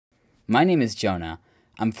My name is Jonah.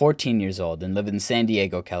 I'm 14 years old and live in San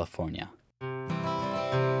Diego, California.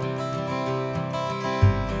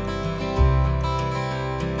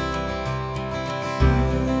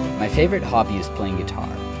 My favorite hobby is playing guitar.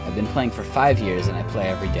 I've been playing for 5 years and I play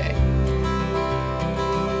every day.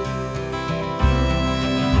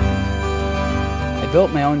 I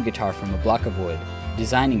built my own guitar from a block of wood,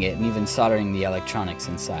 designing it and even soldering the electronics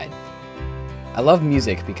inside. I love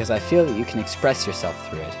music because I feel that you can express yourself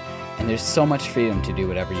through it, and there's so much freedom to do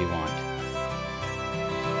whatever you want.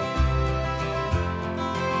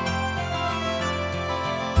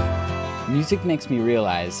 Music makes me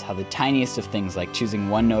realize how the tiniest of things like choosing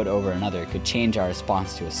one note over another could change our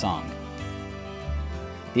response to a song.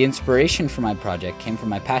 The inspiration for my project came from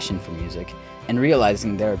my passion for music and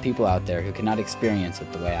realizing there are people out there who cannot experience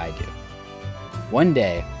it the way I do. One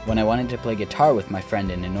day, when I wanted to play guitar with my friend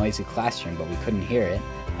in a noisy classroom but we couldn't hear it,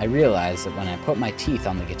 I realized that when I put my teeth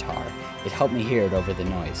on the guitar, it helped me hear it over the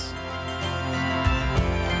noise.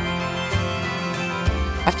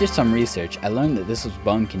 After some research, I learned that this was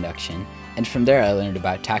bone conduction, and from there I learned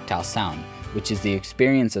about tactile sound, which is the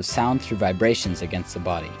experience of sound through vibrations against the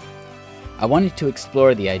body. I wanted to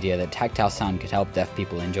explore the idea that tactile sound could help deaf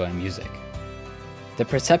people enjoy music. The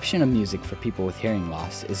perception of music for people with hearing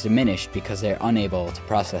loss is diminished because they are unable to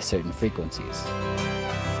process certain frequencies.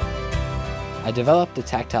 I developed a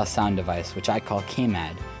tactile sound device, which I call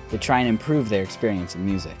KMAD, to try and improve their experience in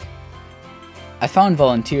music. I found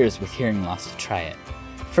volunteers with hearing loss to try it.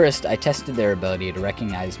 First, I tested their ability to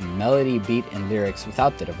recognize melody, beat, and lyrics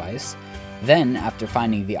without the device. Then, after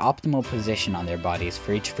finding the optimal position on their bodies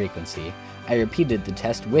for each frequency, I repeated the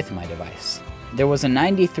test with my device. There was a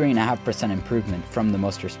 93.5% improvement from the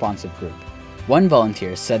most responsive group. One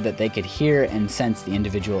volunteer said that they could hear and sense the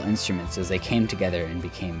individual instruments as they came together and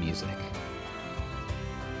became music.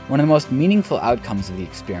 One of the most meaningful outcomes of the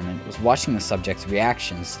experiment was watching the subjects'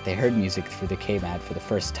 reactions as they heard music through the KMAD for the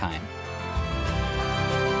first time.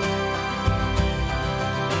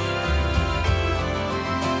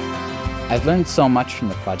 I've learned so much from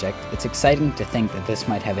the project, it's exciting to think that this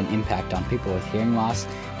might have an impact on people with hearing loss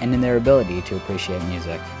and in their ability to appreciate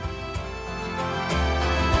music.